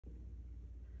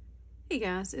Hey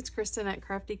guys, it's Kristen at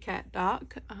Crafty Cat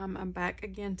Doc. I'm back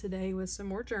again today with some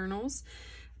more journals.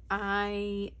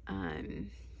 I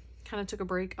kind of took a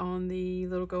break on the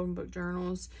Little Golden Book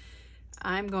journals.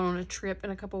 I'm going on a trip in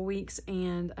a couple weeks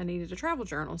and I needed a travel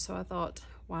journal, so I thought,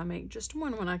 why make just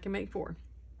one when I can make four?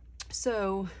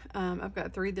 So I've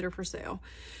got 3 that are for sale.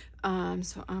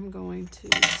 So I'm going to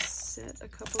set a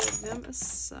couple of them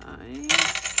aside.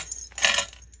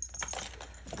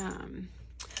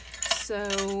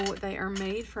 So they are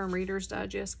made from Reader's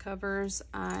Digest covers.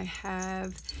 I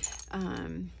have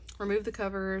removed the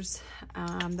covers.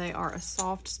 They are a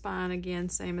soft spine, again,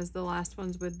 same as the last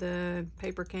ones with the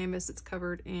paper canvas. It's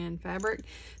covered in fabric.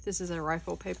 This is a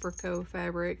Rifle Paper Co.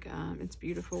 fabric. It's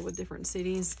beautiful with different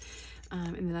cities.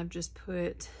 And then I've just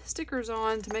put stickers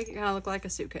on to make it kind of look like a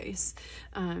suitcase.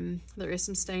 There is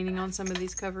some staining on some of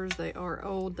these covers. They are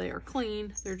old, they are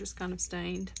clean, they're just kind of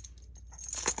stained.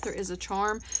 There is a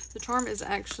charm. The charm is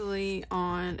actually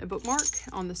on a bookmark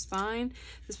on the spine.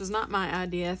 This was not my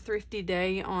idea. Thrifty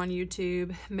Day on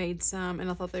YouTube made some and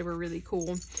I thought they were really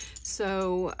cool.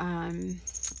 So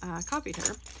I copied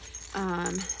her.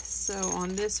 So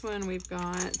on this one we've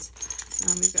got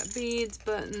beads,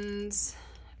 buttons,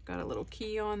 got a little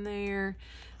key on there,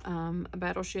 a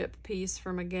battleship piece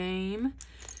from a game.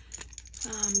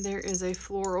 There is a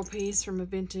floral piece from a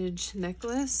vintage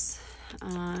necklace.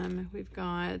 We've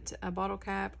got a bottle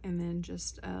cap and then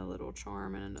just a little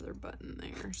charm and another button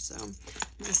there. So I'm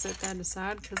gonna set that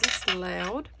aside because it's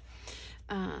loud,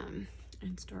 and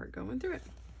start going through it.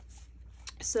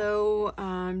 So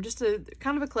just a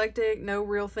kind of eclectic, no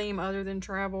real theme other than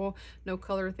travel, no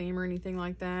color theme or anything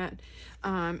like that.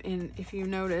 And if you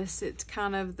notice, it's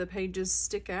kind of, the pages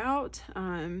stick out.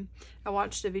 I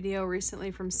watched a video recently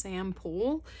from Sam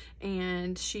Poole,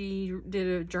 and she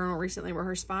did a journal recently where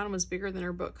her spine was bigger than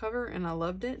her book cover, and I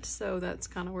loved it. So that's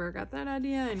kind of where I got that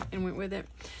idea and went with it.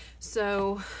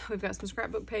 So we've got some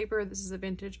scrapbook paper. This is a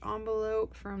vintage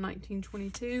envelope from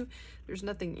 1922. There's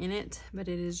nothing in it, but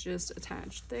it is just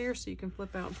attached there, so you can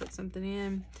flip out and put something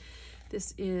in.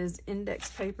 This is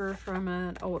index paper from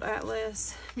an old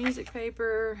atlas, music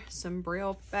paper, some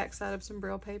braille, backside of some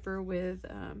braille paper with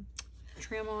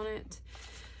trim on it,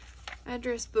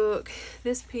 address book.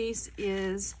 This piece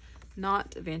is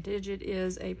not vintage. It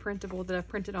is a printable that I've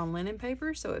printed on linen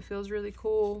paper, so it feels really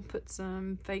cool. Put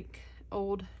some fake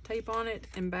old tape on it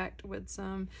and backed with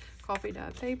some coffee dye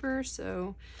paper.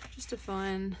 So just a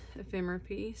fun ephemera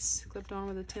piece, clipped on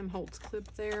with a Tim Holtz clip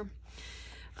there.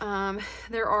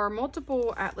 There are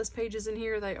multiple atlas pages in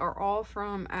here. They are all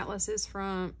from atlases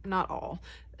from, not all,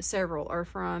 several are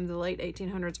from the late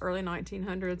 1800s, early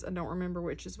 1900s. I don't remember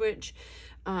which is which,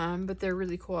 but they're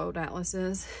really cool old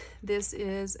atlases. This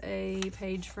is a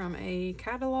page from a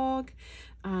catalog.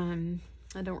 I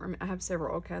have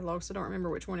several old catalogs, so I don't remember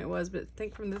which one it was, but I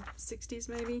think from the 60s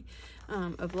maybe,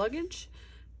 of luggage.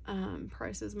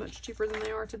 Price is much cheaper than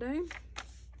they are today.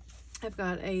 I've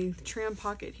got a trim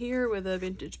pocket here with a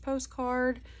vintage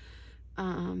postcard.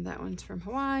 That one's from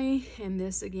Hawaii, and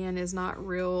this again is not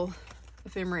real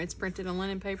ephemera. It's printed on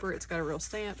linen paper. It's got a real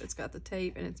stamp. It's got the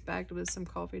tape, and it's backed with some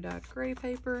coffee dyed gray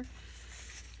paper.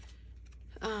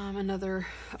 Another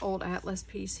old atlas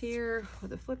piece here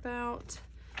with a flip out.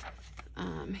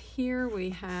 Here we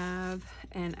have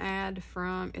an ad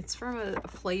from, it's from a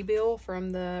playbill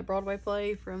from the Broadway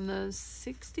play from the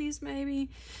 60s maybe.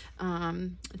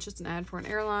 It's just an ad for an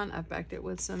airline. I've backed it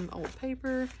with some old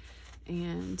paper,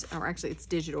 and, or actually it's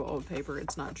digital old paper.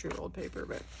 It's not true old paper,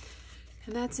 but,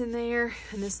 and that's in there.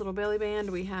 In this little belly band,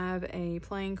 we have a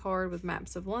playing card with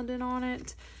maps of London on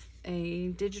it, a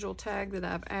digital tag that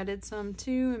I've added some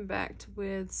to and backed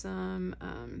with some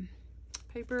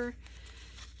paper.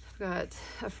 Got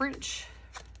a French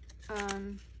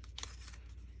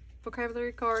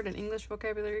vocabulary card, an English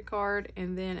vocabulary card,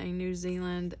 and then a New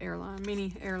Zealand airline,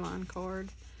 mini airline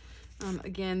card.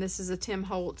 Again, this is a Tim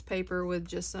Holtz paper with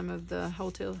just some of the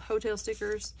hotel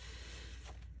stickers.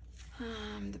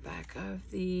 The back of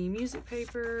the music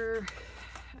paper,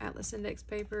 atlas index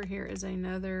paper. Here is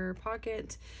another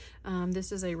pocket.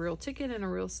 This is a real ticket and a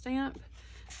real stamp.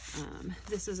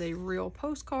 This is a real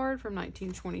postcard from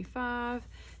 1925.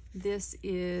 This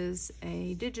is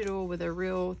a digital with a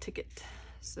real ticket.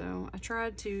 So I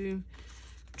tried to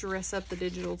dress up the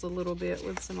digitals a little bit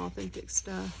with some authentic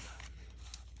stuff.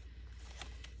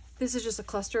 This is just a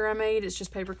cluster I made. It's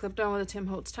just paper clipped on with a Tim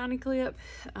Holtz tiny clip.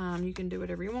 You can do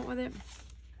whatever you want with it.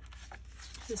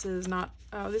 This is not,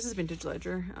 oh, this is vintage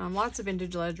ledger. Lots of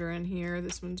vintage ledger in here.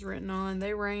 This one's written on.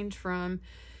 They range from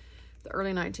the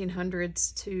early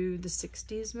 1900s to the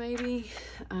 60s maybe.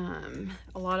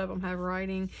 A lot of them have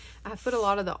writing. I put a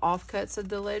lot of the offcuts of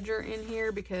the ledger in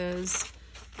here because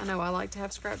I know I like to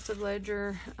have scraps of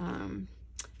ledger,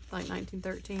 like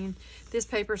 1913. This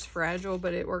paper's fragile,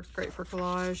 but it works great for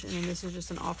collage. And then this is just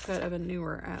an offcut of a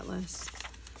newer atlas.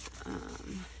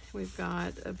 We've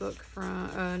got a book from,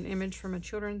 an image from a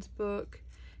children's book,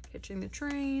 Catching the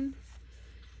Train.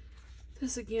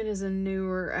 This again is a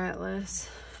newer atlas.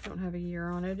 Don't have a year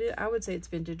on it. I would say it's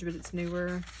vintage, but it's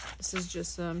newer. This is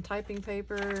just some typing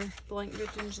paper, blank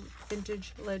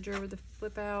vintage ledger with a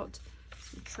flip out,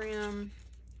 some trim.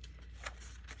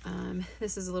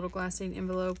 This is a little glassine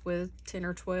envelope with 10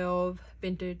 or 12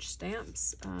 vintage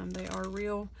stamps. They are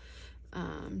real,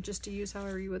 just to use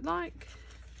however you would like.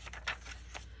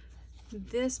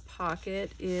 This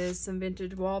pocket is some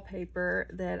vintage wallpaper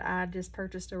that I just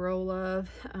purchased a roll of.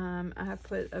 I have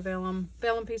put a vellum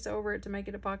piece over it to make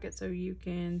it a pocket so you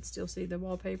can still see the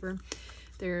wallpaper.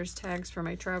 There's tags from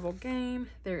a travel game.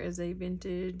 There is a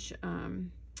vintage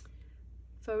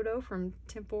photo from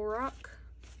Temple Rock.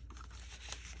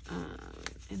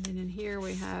 And then in here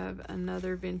we have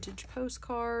another vintage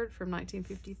postcard from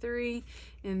 1953,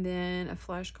 and then a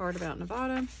flashcard about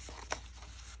Nevada.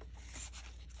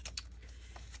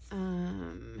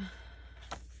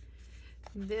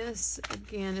 This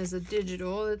again is a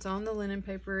digital. It's on the linen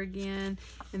paper again,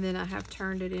 and then I have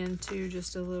turned it into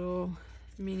just a little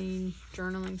mini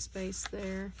journaling space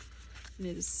there, and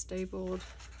it is stapled.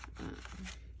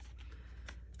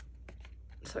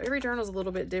 So every journal is a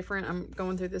little bit different. I'm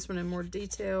going through this one in more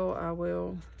detail. I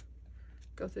will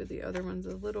go through the other ones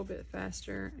a little bit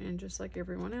faster, and just like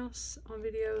everyone else on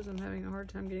videos, I'm having a hard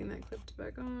time getting that clipped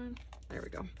back on. There we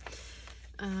go.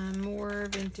 More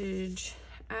vintage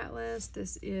atlas.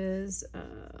 This is a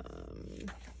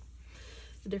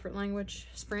different language,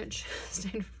 French,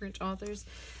 standard French authors.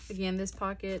 Again, this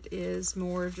pocket is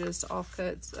more just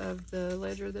offcuts of the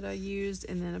ledger that I used,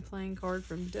 and then a playing card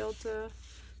from Delta.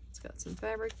 It's got some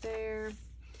fabric there.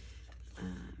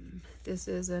 This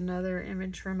is another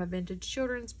image from a vintage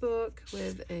children's book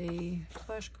with a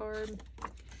flashcard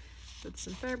with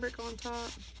some fabric on top.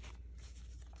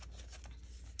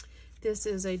 This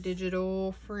is a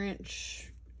digital French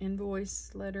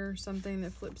invoice letter, something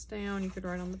that flips down. You could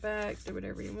write on the back, do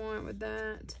whatever you want with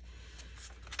that.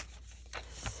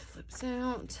 Flips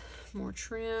out. More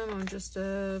trim on just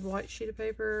a white sheet of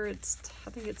paper. I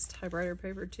think it's typewriter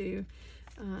paper too.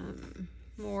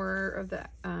 More of the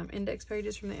index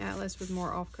pages from the atlas with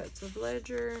more offcuts of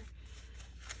ledger.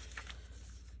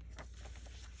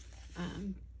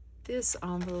 This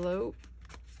envelope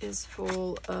is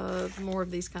full of more of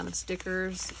these kind of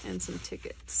stickers and some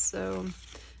tickets. So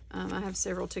I have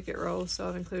several ticket rolls, so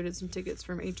I've included some tickets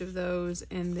from each of those,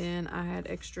 and then I had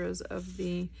extras of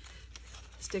the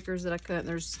stickers that I cut, and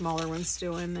there's smaller ones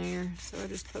still in there. So I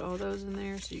just put all those in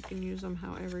there so you can use them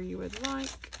however you would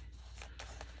like,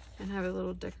 and have a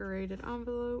little decorated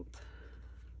envelope.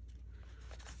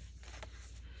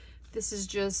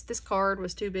 This card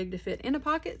was too big to fit in a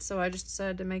pocket, so I just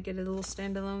decided to make it a little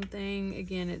standalone thing.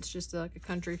 Again, it's just like a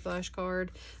country flash card.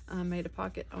 Made a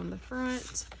pocket on the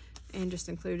front and just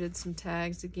included some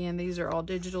tags. Again, these are all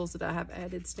digitals that I have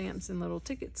added stamps and little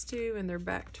tickets to, and they're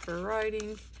backed for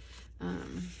writing.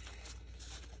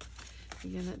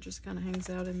 Again, that just kind of hangs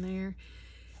out in there.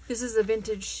 This is a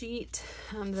vintage sheet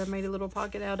that I made a little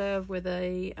pocket out of with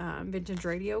a vintage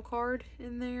radio card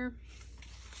in there.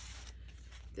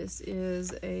 This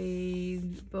is a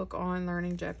book on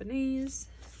learning Japanese.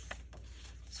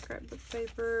 Scrapbook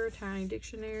paper, tiny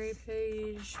dictionary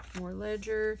page, more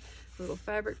ledger, little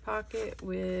fabric pocket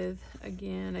with,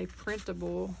 again, a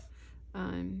printable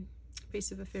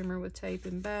piece of ephemera with tape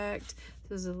and backed.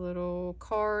 This is a little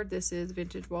card. This is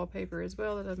vintage wallpaper as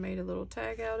well that I've made a little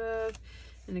tag out of.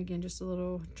 And again, just a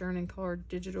little journaling card,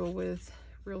 digital with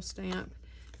real stamp,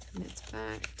 and it's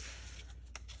backed.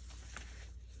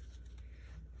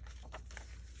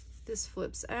 This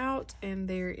flips out, and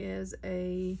there is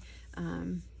a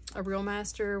Real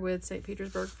Master with St.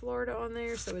 Petersburg, Florida on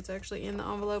there, so it's actually in the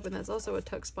envelope, and that's also a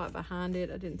tuck spot behind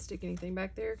it. I didn't stick anything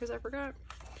back there because I forgot.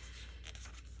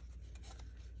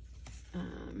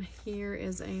 Here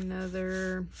is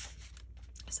another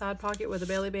side pocket with a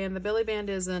belly band. The belly band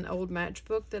is an old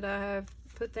matchbook that I have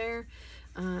put there.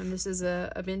 This is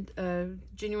a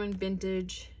genuine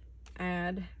vintage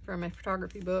ad from a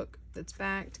photography book that's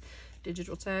backed.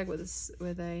 Digital tag with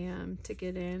a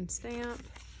ticket and stamp.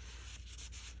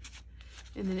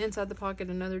 And then inside the pocket,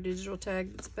 another digital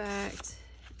tag that's backed,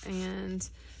 and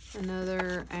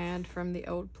another ad from the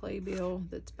old playbill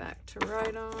that's backed to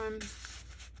write on.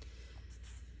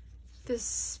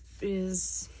 This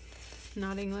is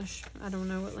not English. I don't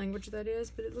know what language that is,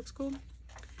 but it looks cool.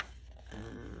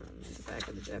 The back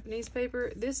of the Japanese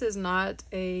paper. This is not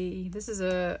a, this is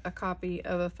a copy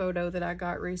of a photo that I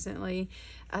got recently.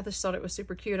 I just thought it was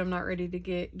super cute. I'm not ready to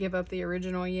give up the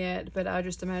original yet, but I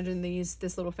just imagine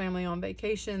this little family on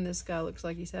vacation. This guy looks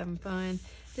like he's having fun.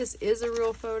 This is a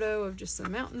real photo of just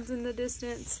some mountains in the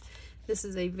distance. This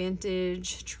is a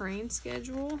vintage train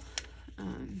schedule.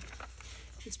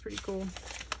 It's pretty cool.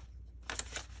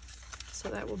 So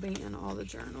that will be in all the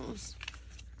journals.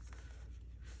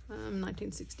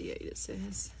 1968 it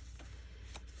says.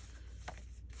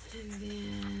 And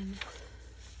then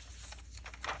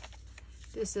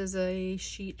this is a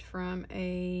sheet from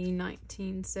a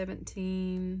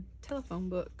 1917 telephone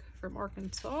book from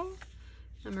Arkansas.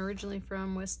 I'm originally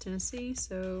from West Tennessee,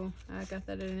 so I got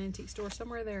that at an antique store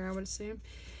somewhere there, I would assume.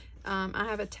 I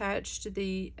have attached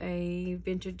a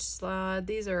vintage slide.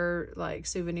 These are like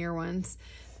souvenir ones.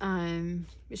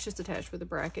 It's just attached with a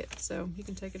bracket, so you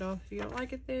can take it off if you don't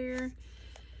like it there.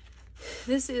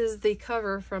 This is the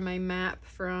cover from a map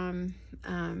from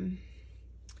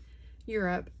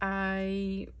Europe.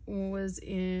 I was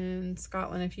in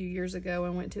Scotland a few years ago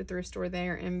and went to a thrift store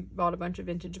there and bought a bunch of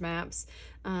vintage maps,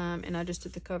 and I just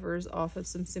took the covers off of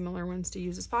some similar ones to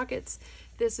use as pockets.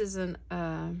 This is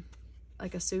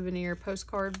like a souvenir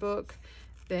postcard book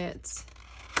that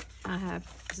I have.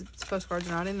 Postcards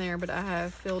are not in there, but I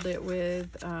have filled it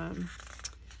with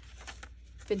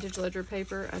vintage ledger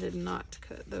paper. I did not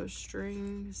cut those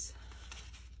strings.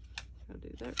 I'll do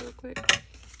that real quick.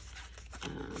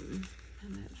 And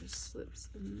that just slips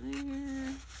in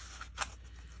there.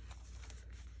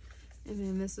 And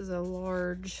then this is a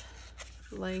large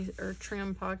lace or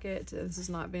trim pocket. This is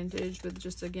not vintage, but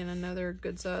just again another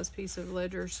good size piece of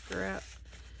ledger scrap.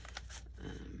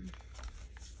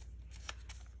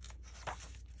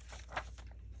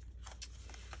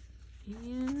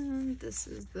 And this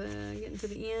is getting to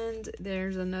the end.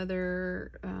 There's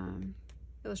another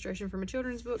illustration from a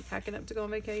children's book, Packing Up to Go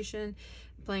on Vacation,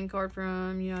 a playing card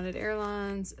from United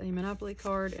Airlines, a Monopoly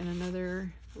card, and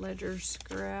another ledger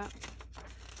scrap.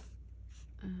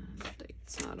 The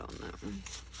date's not on that one.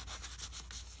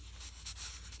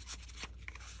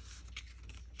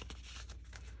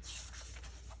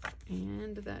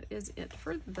 And that is it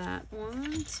for that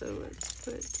one. So let's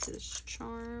put this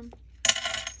charm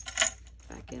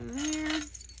back in there.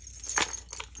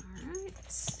 All right.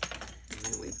 And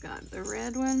then we've got the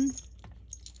red one.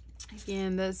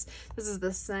 Again, this is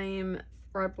the same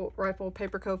Rifle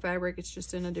Paper Co fabric. It's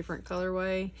just in a different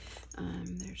colorway.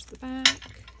 There's the back.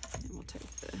 And we'll take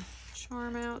the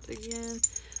charm out again.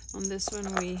 On this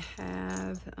one we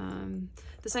have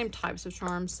the same types of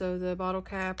charms. So the bottle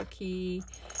cap, a key.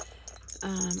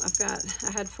 I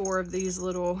had 4 of these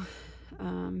little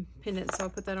pendants, so I'll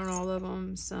put that on all of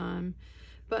them. Some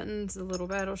buttons, a little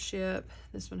battleship.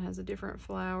 This one has a different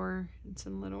flower and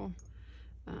some little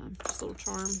just little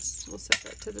charms. We'll set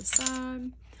that to the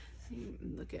side.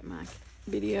 Look at my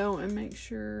video and make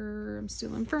sure I'm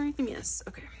still in frame. Yes,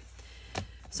 okay.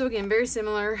 So again, very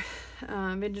similar.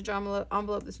 Vintage envelope.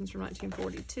 This one's from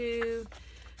 1942.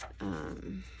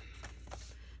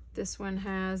 This one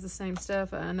has the same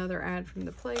stuff, another ad from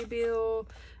the Playbill,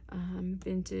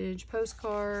 vintage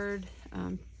postcard,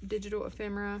 digital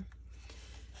ephemera.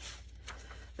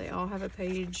 They all have a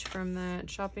page from that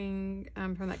shopping,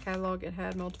 from that catalog. It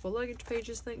had multiple luggage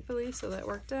pages, thankfully, so that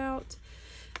worked out.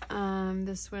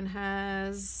 This one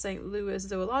has St. Louis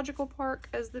Zoological Park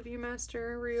as the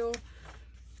Viewmaster reel.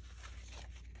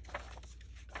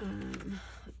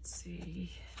 Let's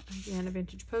see. Again, a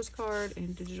vintage postcard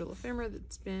and digital ephemera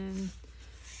that's been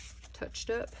touched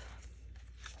up.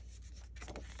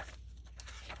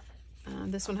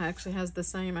 This one actually has the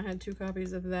same. I had 2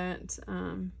 copies of that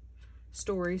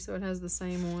story, so it has the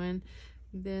same one.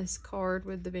 This card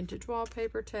with the vintage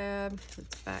wallpaper tab.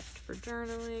 It's backed for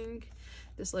journaling.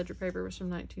 This ledger paper was from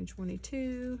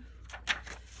 1922.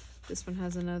 This one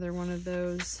has another one of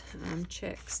those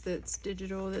checks that's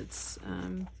digital, that's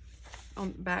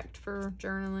backed for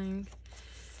journaling.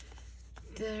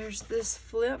 There's this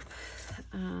flip.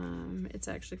 It's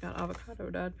actually got avocado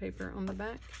dyed paper on the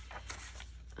back.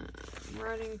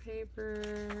 Writing paper.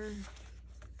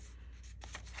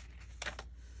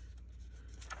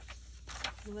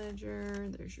 Ledger.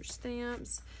 There's your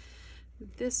stamps.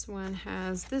 This one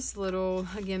has this little,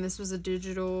 again, this was a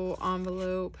digital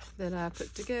envelope that I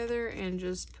put together and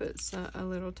just put a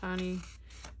little tiny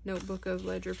notebook of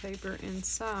ledger paper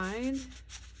inside.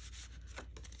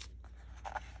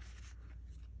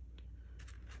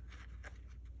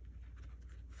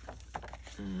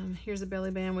 Here's a belly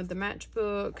band with the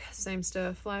matchbook, same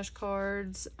stuff,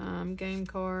 flashcards, game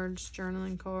cards,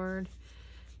 journaling card,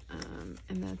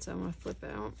 and that's on my flip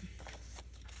out.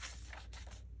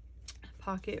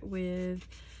 Pocket with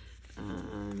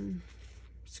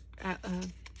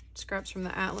scraps from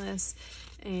the atlas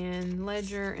and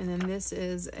ledger, and then this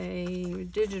is a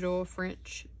digital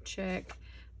French check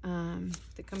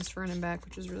that comes front and back,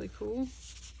 which is really cool.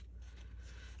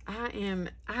 I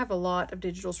have a lot of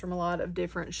digitals from a lot of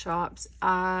different shops.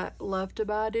 I love to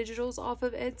buy digitals off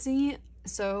of Etsy,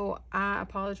 so I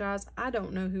apologize. I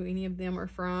don't know who any of them are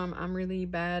from. I'm really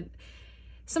bad.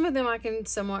 Some of them I can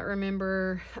somewhat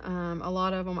remember. A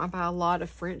lot of them, I buy a lot of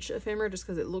French ephemera just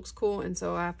because it looks cool, and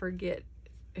so I forget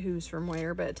who's from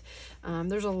where. But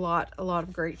there's a lot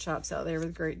of great shops out there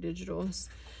with great digitals,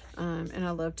 and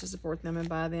I love to support them and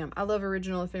buy them. I love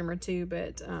original ephemera too,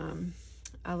 but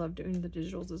I love doing the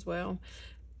digitals as well.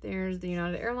 There's the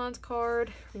United Airlines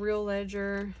card, real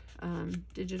ledger,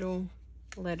 digital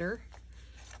letter,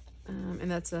 and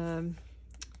that's a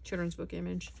children's book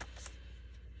image.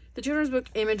 The children's book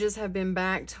images have been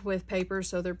backed with paper,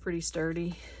 so they're pretty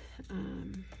sturdy.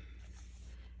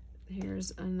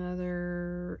 Here's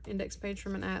another index page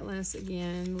from an atlas.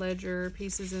 Again, ledger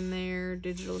pieces in there,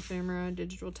 digital ephemera,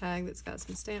 digital tag that's got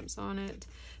some stamps on it.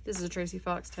 This is a Tracy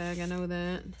Fox tag, I know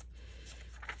that.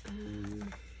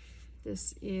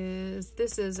 This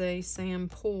is a Sam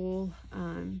Poole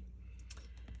from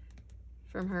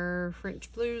her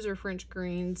French Blues or French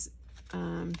Greens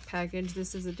package.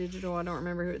 This is a digital. I don't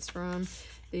remember who it's from.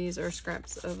 These are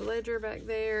scraps of ledger back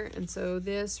there, and so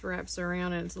this wraps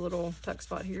around, and it's a little tuck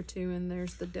spot here too, and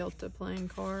there's the Delta playing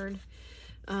card.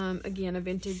 Again, a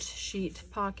vintage sheet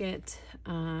pocket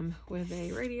with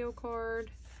a radio card.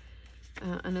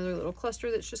 Another little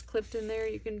cluster that's just clipped in there.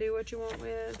 You can do what you want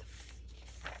with.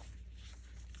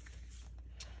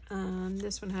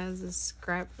 This one has a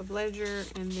scrap of ledger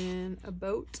and then a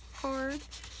boat card.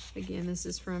 Again, this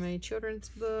is from a children's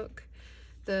book.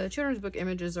 The children's book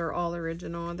images are all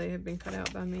original. They have been cut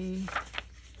out by me.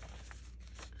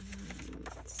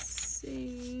 Let's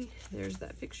see. There's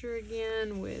that picture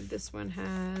again with this one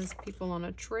has people on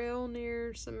a trail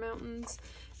near some mountains.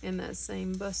 And that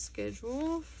same bus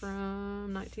schedule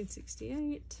from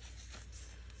 1968.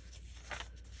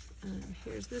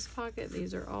 Here's this pocket.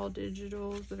 These are all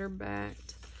digitals that are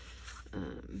backed.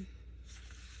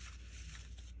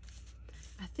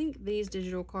 I think these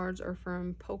digital cards are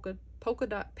from Polka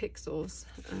Dot Pixels.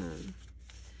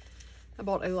 I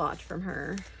bought a lot from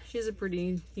her. She has a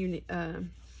pretty unique,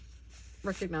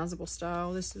 recognizable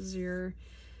style. This is your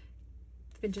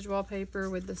vintage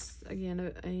wallpaper with this, again,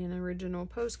 an original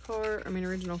postcard,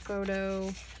 original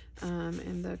photo,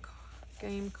 and the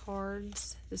game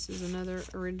cards. This is another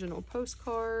original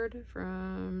postcard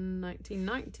from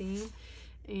 1919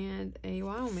 and a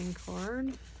Wyoming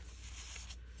card.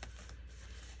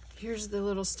 Here's the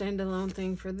little standalone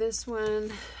thing for this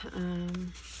one.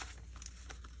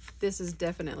 This is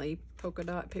definitely Polka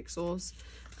Dot Pixels.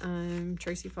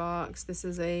 Tracy Fox. This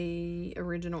is a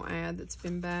original ad that's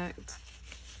been backed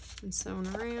and sewn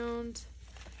around.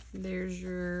 There's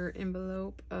your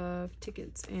envelope of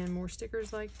tickets and more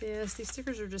stickers like this. These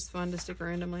stickers are just fun to stick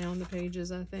randomly on the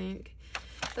pages, I think.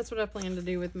 That's what I plan to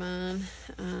do with mine.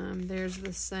 There's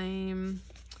the same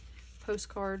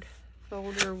postcard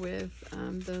folder with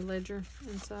the ledger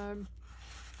inside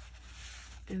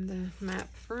and the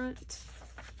map front.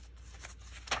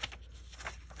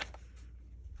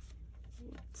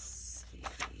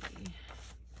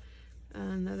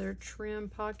 Another trim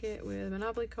pocket with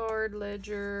Monopoly card,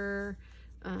 ledger,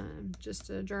 just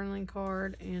a journaling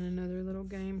card, and another little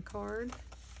game card.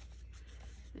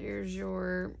 There's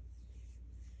your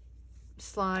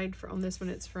slide on this one.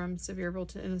 It's from Sevierville,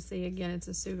 Tennessee. Again, it's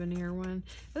a souvenir one.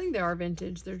 I think they are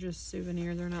vintage. They're just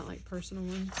souvenir. They're not like personal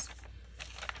ones.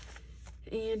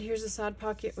 And here's a side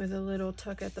pocket with a little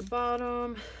tuck at the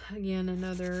bottom. Again,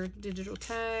 another digital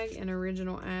tag, an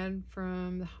original ad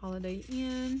from the Holiday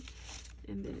Inn.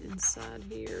 And then inside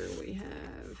here we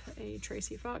have a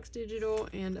Tracy Fox digital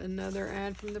and another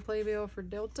ad from the Playbill for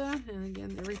Delta. And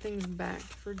again, everything's backed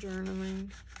for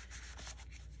journaling.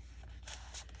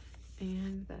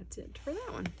 And that's it for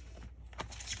that one.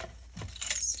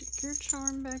 Stick your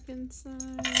charm back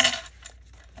inside.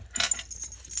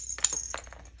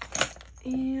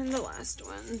 And the last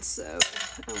one, so,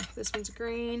 this one's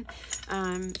green.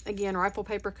 Again, Rifle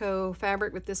Paper Co.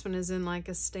 fabric, but this one is in like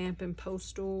a stamp and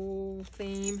postal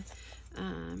theme.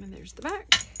 And there's the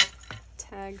back.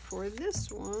 Tag for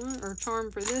this one, or charm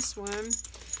for this one.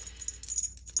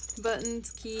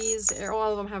 Buttons, keys,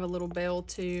 all of them have a little bell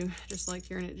too, just like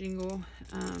Hearing It Jingle.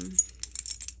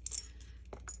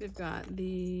 We've got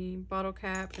the bottle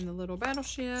cap and the little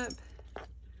battleship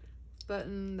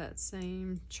button, that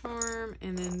same charm,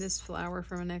 and then this flower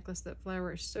from a necklace. That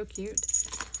flower is so cute.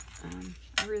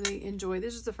 I really enjoy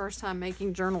this. Is the first time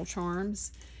making journal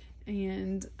charms,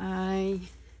 and I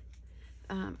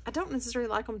don't necessarily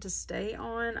like them to stay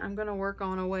on. I'm going to work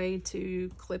on a way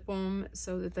to clip them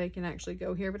so that they can actually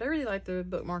go here, but I really like the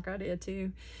bookmark idea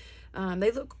too. They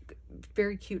look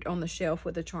very cute on the shelf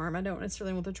with the charm. I don't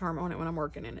necessarily want the charm on it when I'm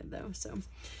working in it though. So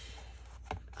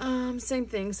same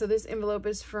thing. So this envelope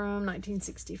is from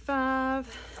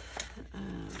 1965.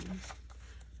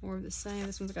 More of the same.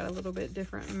 This one's got a little bit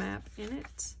different map in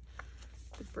it.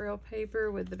 The braille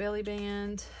paper with the belly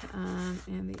band,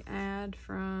 and the ad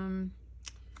from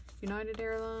United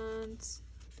Airlines.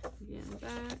 Again,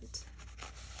 that.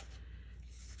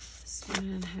 This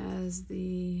one has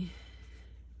the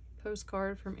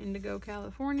postcard from Indigo,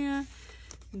 California.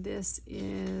 This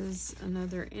is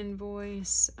another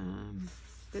invoice.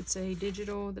 It's a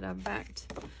digital that I've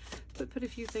backed, but put a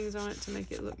few things on it to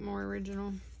make it look more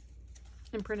original,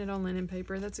 and printed on linen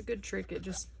paper. That's a good trick. It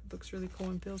just looks really cool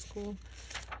and feels cool.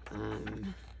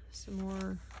 Some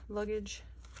more luggage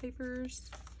papers.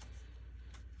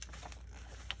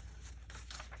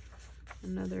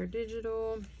 Another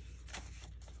digital.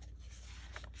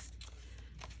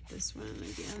 This one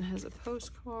again has a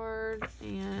postcard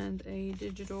and a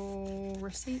digital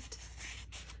receipt.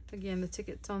 Again, the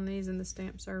tickets on these and the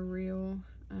stamps are real,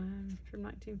 from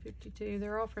 1952.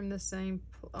 They're all from the same,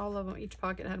 all of them, each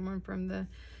pocket had one from the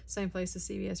same place, the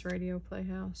CBS Radio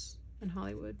Playhouse in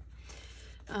Hollywood.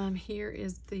 Here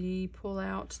is the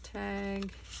pull-out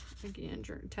tag. Again,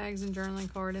 tags and journaling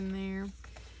card in there.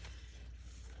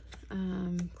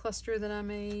 Cluster that I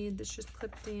made that's just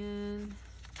clipped in.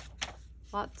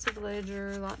 Lots of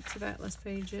ledger, lots of atlas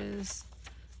pages.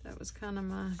 That was kind of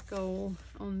my goal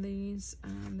on these.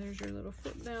 There's your little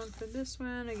flip down for this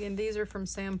one. Again, these are from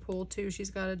Sam Poole too.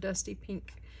 She's got a dusty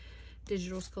pink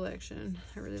digitals collection.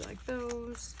 I really like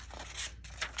those.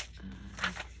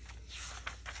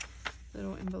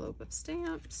 Little envelope of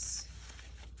stamps.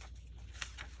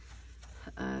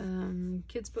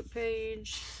 Kids book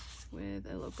page with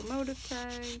a locomotive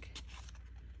tag.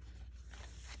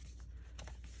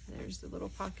 There's the little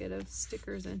pocket of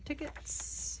stickers and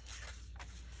tickets.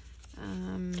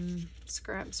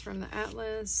 Scraps from the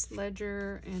Atlas,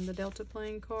 Ledger, and the Delta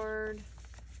playing card.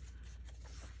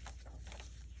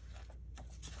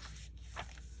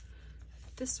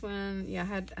 This one, yeah,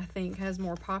 I think has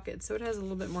more pockets, so it has a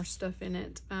little bit more stuff in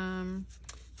it.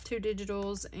 2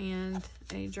 digitals and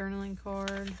a journaling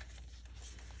card.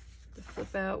 The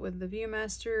flip out with the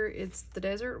Viewmaster. It's the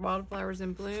Desert Wildflowers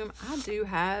in Bloom. I do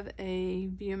have a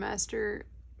Viewmaster,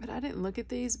 but I didn't look at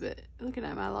these, but looking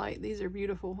at my light, these are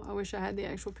beautiful. I wish I had the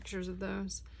actual pictures of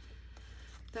those.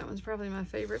 That one's probably my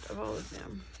favorite of all of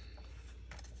them.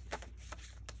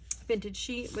 Vintage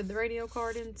sheet with the radio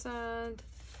card inside.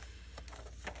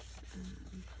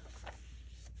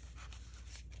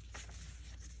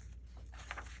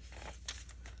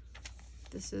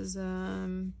 This is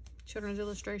children's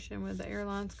illustration with the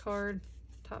airlines card,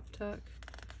 top tuck.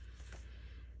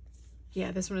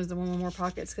 Yeah, this one is the one with more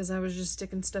pockets because I was just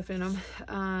sticking stuff in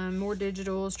them. More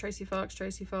digitals, Tracy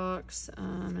Fox.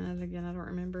 And again, I don't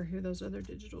remember who those other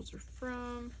digitals are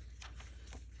from.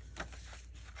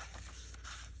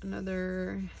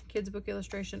 Another kids book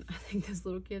illustration. I think this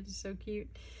little kid is so cute.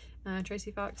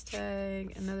 Tracy Fox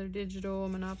tag, another digital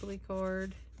Monopoly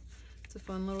card. It's a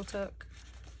fun little tuck.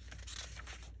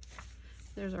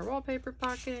 There's our wallpaper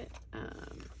pocket.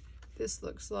 This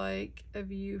looks like a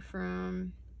view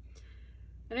from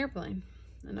an airplane,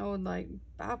 an old like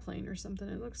biplane or something.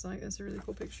 It looks like that's a really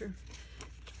cool picture.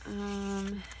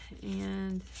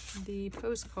 And the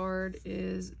postcard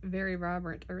is very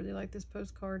vibrant. I really like this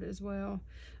postcard as well.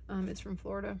 It's from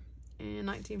Florida in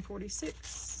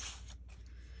 1946.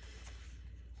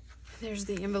 There's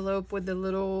the envelope with the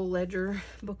little ledger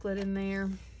booklet in there.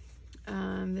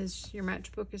 This your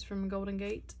matchbook is from Golden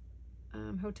Gate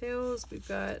Hotels. We've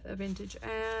got a vintage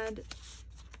ad,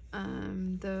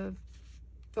 the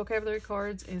vocabulary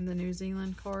cards, and the New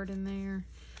Zealand card in there.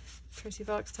 Tracy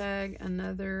Fox tag,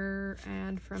 another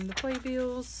ad from the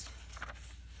Playbills,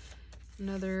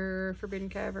 another Forbidden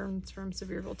Caverns from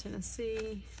Sevierville,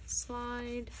 Tennessee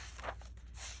slide.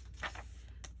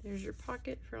 There's your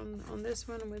pocket from on this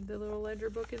one with the little ledger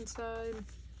book inside.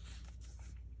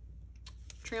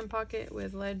 Trim pocket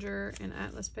with ledger and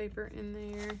atlas paper in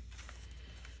there.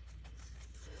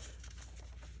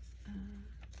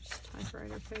 Just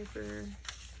typewriter paper.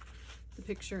 The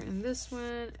picture in this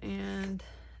one, and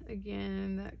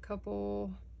again that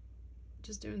couple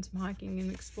just doing some hiking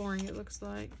and exploring, it looks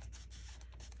like.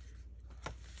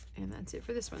 And that's it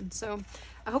for this one. So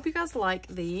I hope you guys like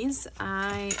these.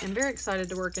 I am very excited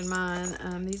to work in mine.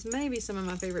 These may be some of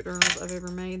my favorite journals I've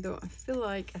ever made, though I feel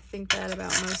like I think that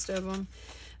about most of them.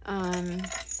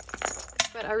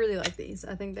 But I really like these.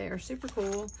 I think they are super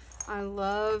cool. I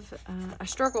love, I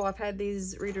struggle. I've had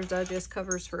these Reader's Digest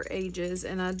covers for ages,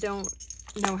 and I don't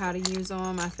know how to use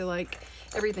them. I feel like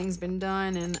everything's been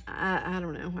done, and I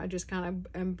don't know. I just kind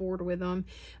of am bored with them.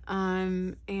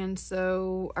 And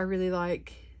so I really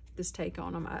like this take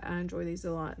on them. I enjoy these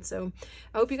a lot. So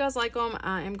I hope you guys like them.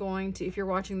 I am going to, if you're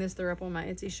watching this, they're up on my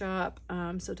Etsy shop.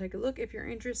 So take a look if you're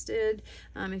interested.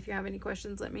 If you have any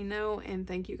questions, let me know. And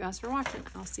thank you guys for watching.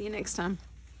 I'll see you next time.